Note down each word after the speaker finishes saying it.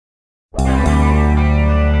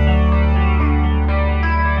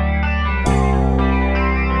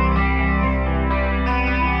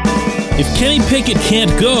Kenny Pickett can't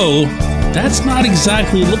go, that's not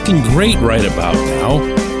exactly looking great right about now.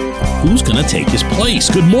 Who's going to take his place?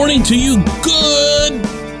 Good morning to you. Good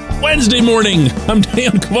Wednesday morning. I'm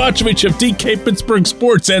Dan Kovacevic of DK Pittsburgh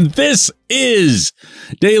Sports, and this is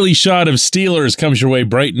Daily Shot of Steelers. Comes your way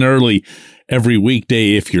bright and early every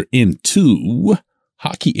weekday if you're into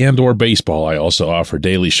hockey and or baseball. I also offer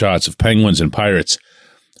daily shots of Penguins and Pirates,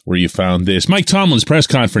 where you found this. Mike Tomlin's press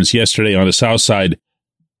conference yesterday on the South Side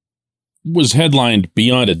was headlined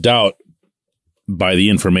beyond a doubt by the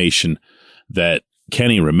information that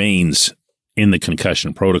Kenny remains in the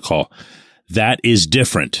concussion protocol. That is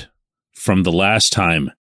different from the last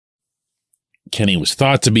time Kenny was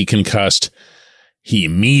thought to be concussed. He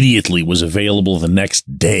immediately was available the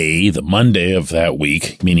next day, the Monday of that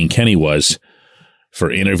week, meaning Kenny was,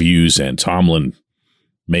 for interviews, and Tomlin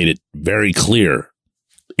made it very clear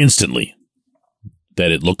instantly that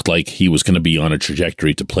it looked like he was going to be on a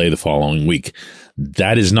trajectory to play the following week.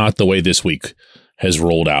 That is not the way this week has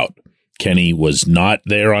rolled out. Kenny was not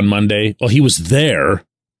there on Monday. Well, he was there,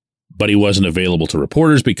 but he wasn't available to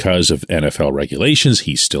reporters because of NFL regulations.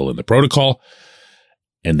 He's still in the protocol.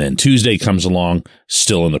 And then Tuesday comes along,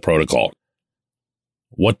 still in the protocol.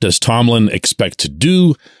 What does Tomlin expect to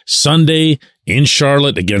do Sunday in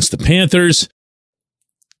Charlotte against the Panthers?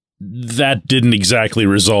 That didn't exactly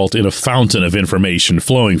result in a fountain of information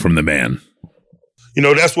flowing from the man. You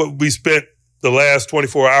know, that's what we spent the last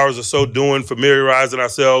 24 hours or so doing, familiarizing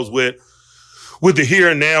ourselves with the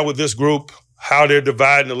here and now with this group, how they're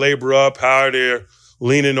dividing the labor up, how they're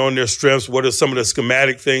leaning on their strengths, what are some of the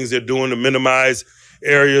schematic things they're doing to minimize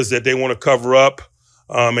areas that they want to cover up,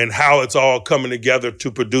 and how it's all coming together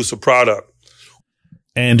to produce a product.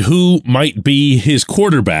 And who might be his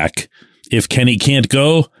quarterback if Kenny can't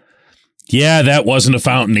go? Yeah, that wasn't a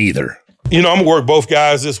fountain either. You know, I'm going to work both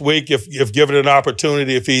guys this week if given an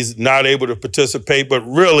opportunity, if he's not able to participate. But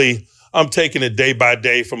really, I'm taking it day by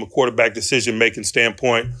day from a quarterback decision-making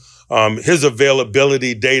standpoint. His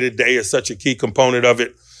availability day to day is such a key component of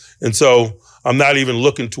it. And so I'm not even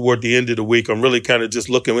looking toward the end of the week. I'm really kind of just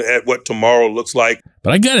looking at what tomorrow looks like.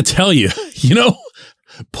 But I got to tell you,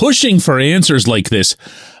 pushing for answers like this,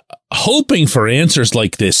 hoping for answers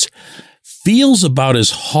like this, feels about as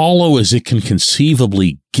hollow as it can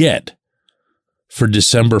conceivably get for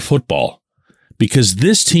December football, because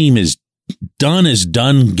this team is done as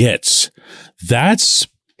done gets. That's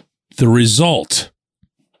the result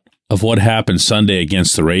of what happened Sunday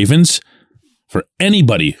against the Ravens. For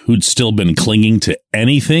anybody who'd still been clinging to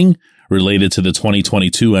anything related to the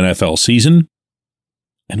 2022 NFL season.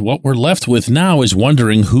 And what we're left with now is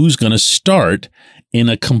wondering who's going to start in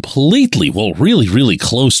a completely, really, really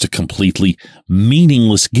close to completely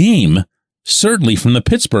meaningless game, certainly from the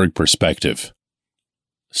Pittsburgh perspective.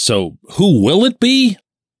 So who will it be?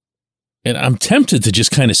 And I'm tempted to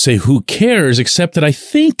just kind of say who cares, except that I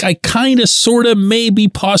think I kind of, sort of, maybe,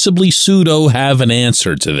 possibly, pseudo have an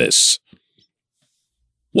answer to this.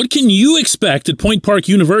 What can you expect at Point Park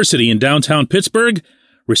University in downtown Pittsburgh?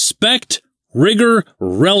 Respect, rigor,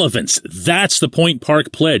 relevance. That's the Point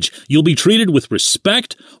Park Pledge. You'll be treated with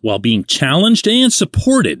respect while being challenged and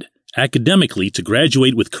supported academically to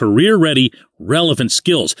graduate with career-ready, relevant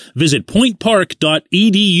skills. Visit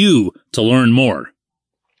pointpark.edu to learn more.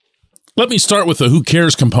 Let me start with the who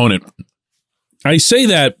cares component. I say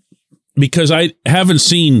that because I haven't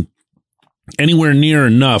seen anywhere near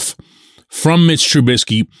enough from Mitch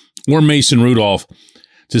Trubisky or Mason Rudolph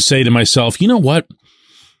to say to myself, you know what?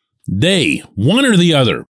 They, one or the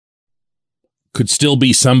other, could still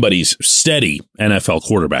be somebody's steady NFL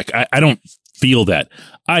quarterback. I don't feel that.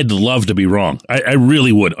 I'd love to be wrong. I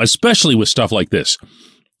really would, especially with stuff like this.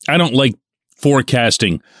 I don't like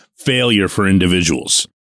forecasting failure for individuals.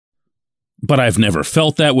 But I've never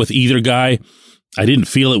felt that with either guy. I didn't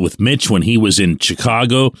feel it with Mitch when he was in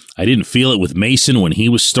Chicago. I didn't feel it with Mason when he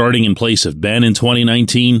was starting in place of Ben in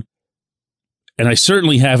 2019. And I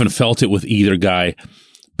certainly haven't felt it with either guy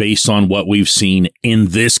based on what we've seen in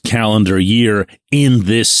this calendar year in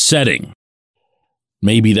this setting.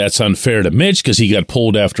 Maybe that's unfair to Mitch because he got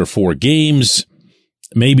pulled after 4 games.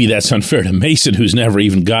 Maybe that's unfair to Mason, who's never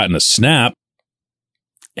even gotten a snap.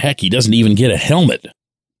 Heck, he doesn't even get a helmet.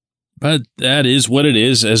 But that is what it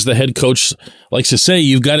is. As the head coach likes to say,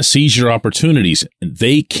 you've got to seize your opportunities.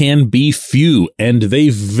 They can be few, and they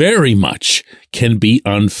very much can be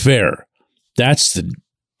unfair. That's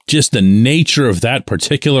just the nature of that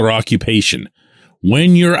particular occupation.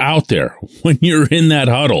 When you're out there, when you're in that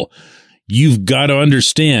huddle, you've got to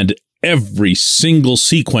understand every single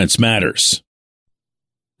sequence matters.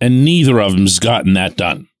 And neither of them's gotten that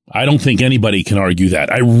done. I don't think anybody can argue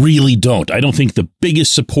that. I really don't. I don't think the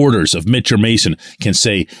biggest supporters of Mitch or Mason can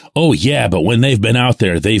say, oh, yeah, but when they've been out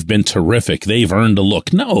there, they've been terrific. They've earned a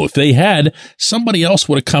look. No, if they had, somebody else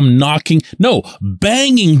would have come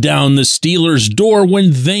banging down the Steelers' door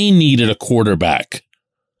when they needed a quarterback.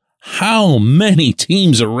 How many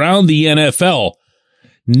teams around the NFL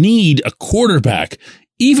need a quarterback,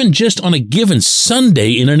 even just on a given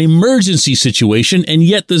Sunday in an emergency situation, and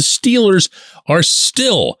yet the Steelers are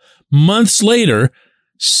still, months later,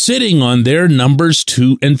 sitting on their numbers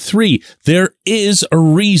 2 and 3. There is a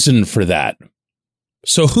reason for that.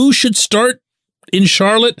 So who should start in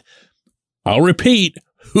Charlotte? I'll repeat,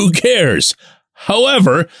 who cares?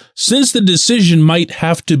 However, since the decision might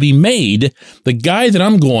have to be made, the guy that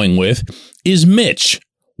I'm going with is Mitch.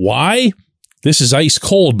 Why? This is ice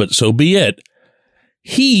cold, but so be it.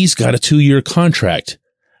 He's got a 2-year contract.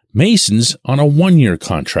 Mason's on a 1-year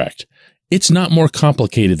contract. It's not more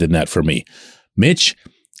complicated than that for me. Mitch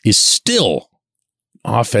is still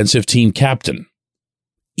offensive team captain,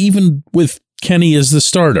 even with Kenny as the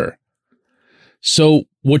starter. So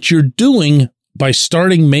what you're doing by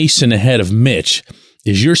starting Mason ahead of Mitch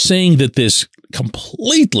is you're saying that this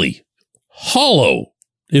completely hollow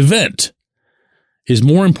event is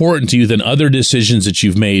more important to you than other decisions that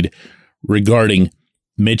you've made regarding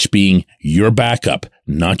Mitch being your backup,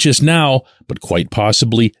 not just now, but quite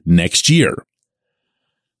possibly next year.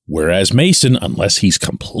 Whereas Mason, unless he's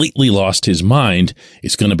completely lost his mind,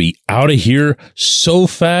 is going to be out of here so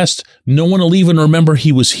fast, no one will even remember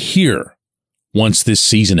he was here once this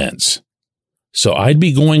season ends. So I'd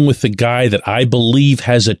be going with the guy that I believe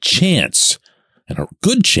has a chance, and a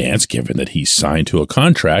good chance, given that he's signed to a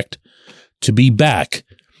contract, to be back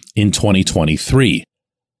in 2023.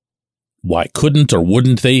 Why couldn't or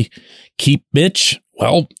wouldn't they keep Mitch?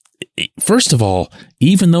 Well, first of all,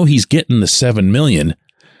 even though he's getting the $7 million,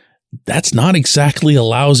 that's not exactly a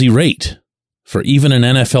lousy rate for even an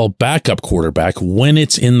NFL backup quarterback when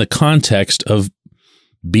it's in the context of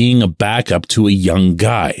being a backup to a young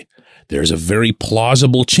guy. There's a very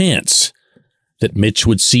plausible chance that Mitch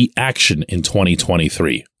would see action in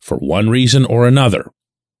 2023 for one reason or another.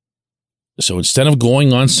 So instead of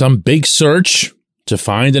going on some big search to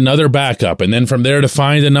find another backup, and then from there to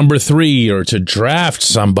find a number 3 or to draft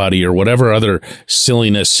somebody or whatever other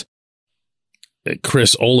silliness,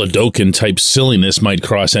 Chris Oladokin type silliness might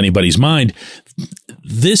cross anybody's mind,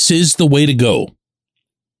 this is the way to go.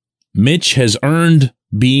 Mitch has earned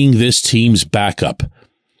being this team's backup.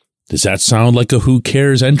 Does that sound like a who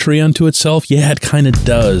cares entry unto itself? Yeah, it kind of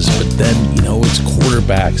does. But then, it's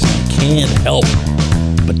quarterbacks. You can't help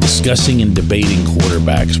but discussing and debating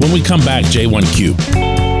quarterbacks. When we come back,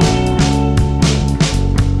 J1Q.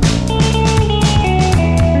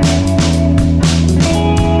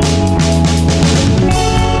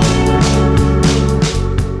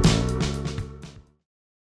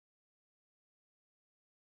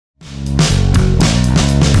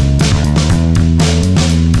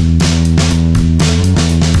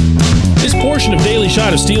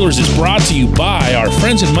 Shot of Steelers is brought to you by our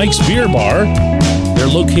friends at Mike's Beer Bar. They're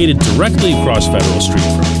located directly across Federal Street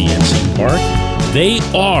from PNC Park. They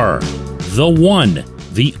are the one,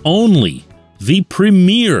 the only, the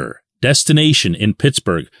premier destination in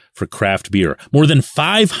Pittsburgh for craft beer. More than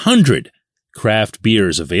 500 craft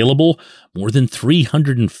beers available, more than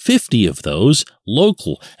 350 of those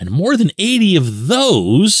local, and more than 80 of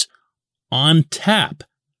those on tap.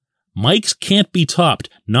 Mike's can't be topped,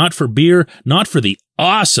 not for beer, not for the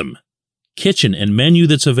awesome kitchen and menu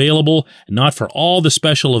that's available, and not for all the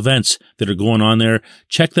special events that are going on there.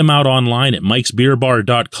 Check them out online at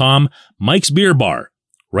mikesbeerbar.com. Mike's Beer Bar,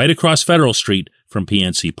 right across Federal Street from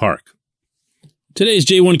PNC Park. Today's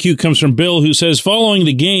J1Q comes from Bill, who says, following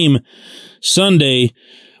the game Sunday,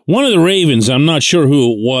 one of the Ravens, I'm not sure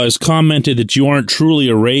who it was, commented that you aren't truly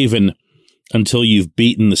a Raven until you've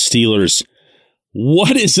beaten the Steelers.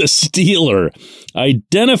 What is a Steeler?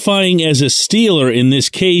 Identifying as a Steeler in this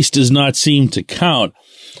case does not seem to count.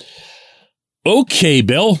 Okay,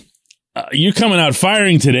 Bill, you're coming out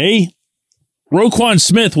firing today. Roquan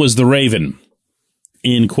Smith was the Raven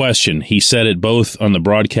in question. He said it both on the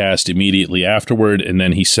broadcast immediately afterward, and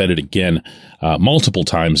then he said it again multiple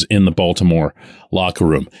times in the Baltimore locker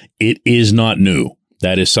room. It is not new.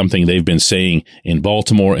 That is something they've been saying in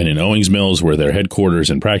Baltimore and in Owings Mills, where their headquarters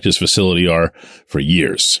and practice facility are, for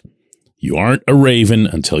years. You aren't a Raven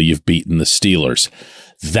until you've beaten the Steelers.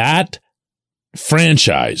 That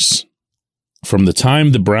franchise, from the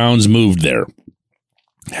time the Browns moved there,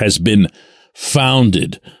 has been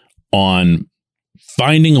founded on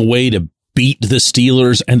finding a way to beat the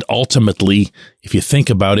Steelers and ultimately, if you think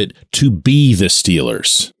about it, to be the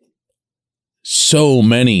Steelers. So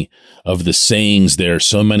many of the sayings there,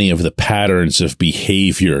 so many of the patterns of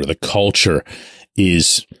behavior, the culture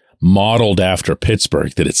is modeled after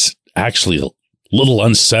Pittsburgh that it's actually a little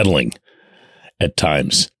unsettling at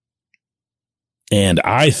times. And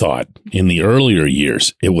I thought in the earlier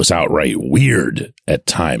years, it was outright weird at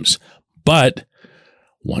times. But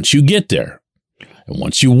once you get there, and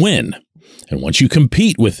once you win, and once you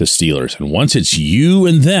compete with the Steelers, and once it's you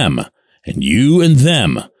and them,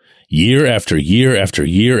 year after year after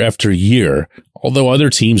year after year, although other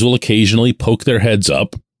teams will occasionally poke their heads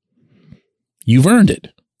up, you've earned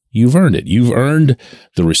it. You've earned it. You've earned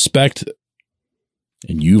the respect,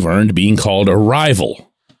 and you've earned being called a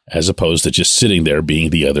rival, as opposed to just sitting there being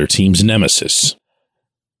the other team's nemesis.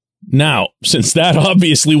 Now, since that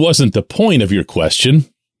obviously wasn't the point of your question,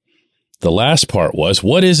 the last part was,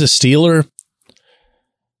 what is a Steeler?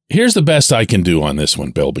 Here's the best I can do on this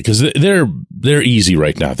one, Bill, because they're easy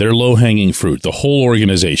right now. They're low-hanging fruit. The whole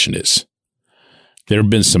organization is. There have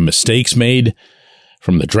been some mistakes made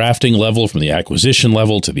from the drafting level, from the acquisition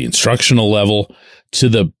level, to the instructional level, to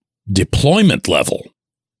the deployment level.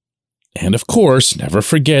 And of course, never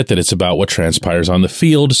forget that it's about what transpires on the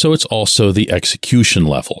field, so it's also the execution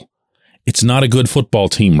level. It's not a good football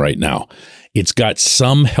team right now. It's got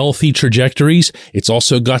some healthy trajectories. It's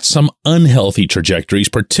also got some unhealthy trajectories,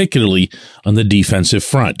 particularly on the defensive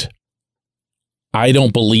front. I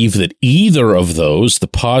don't believe that either of those, the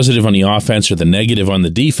positive on the offense or the negative on the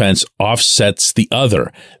defense, offsets the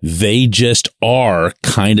other. They just are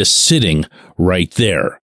kind of sitting right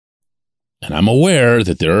there. And I'm aware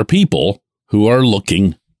that there are people who are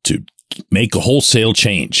looking to make a wholesale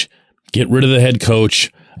change, get rid of the head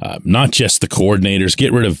coach, not just the coordinators,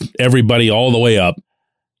 get rid of everybody all the way up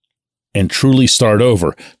and truly start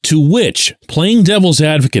over. To which, playing devil's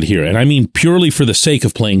advocate here, and I mean purely for the sake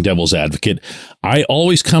of playing devil's advocate, I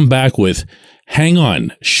always come back with, hang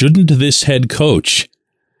on, shouldn't this head coach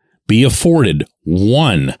be afforded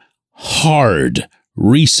one hard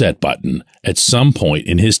reset button at some point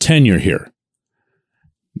in his tenure here?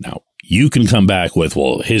 Now, you can come back with,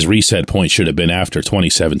 well, his reset point should have been after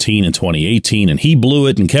 2017 and 2018, and he blew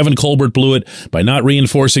it, and Kevin Colbert blew it by not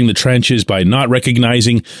reinforcing the trenches, by not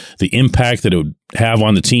recognizing the impact that it would have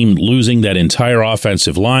on the team losing that entire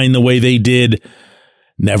offensive line the way they did.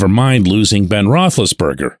 Never mind losing Ben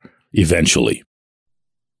Roethlisberger eventually.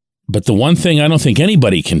 But the one thing I don't think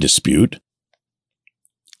anybody can dispute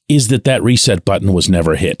is that reset button was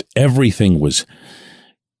never hit. Everything was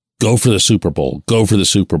go for the Super Bowl, go for the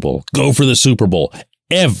Super Bowl, go for the Super Bowl.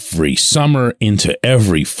 Every summer into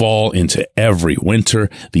every fall into every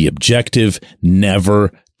winter, the objective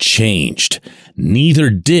never changed.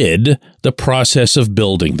 Neither did the process of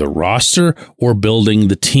building the roster or building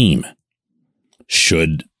the team.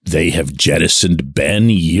 Should they have jettisoned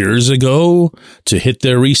Ben years ago to hit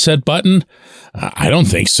their reset button? I don't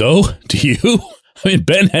think so. Do you? I mean,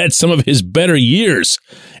 Ben had some of his better years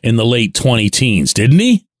in the late 20-teens, didn't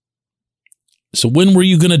he? So when were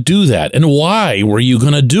you going to do that? And why were you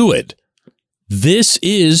going to do it? This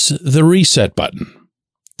is the reset button.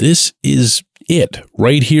 This is it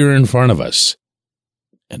right here in front of us.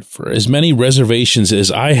 And for as many reservations as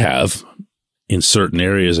I have in certain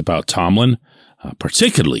areas about Tomlin,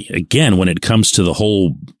 particularly, again, when it comes to the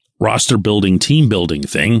whole roster building, team building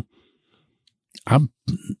thing, I'm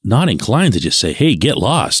not inclined to just say, hey, get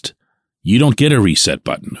lost. You don't get a reset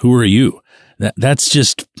button. Who are you? That's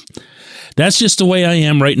just the way I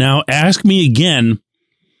am right now. Ask me again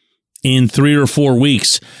in 3 or 4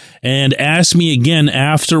 weeks, and ask me again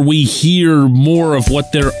after we hear more of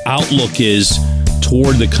what their outlook is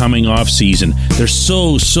toward the coming off season. There's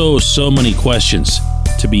so many questions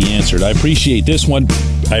to be answered. I appreciate this one.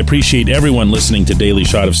 I appreciate everyone listening to Daily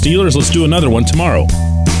Shot of Steelers. Let's do another one tomorrow.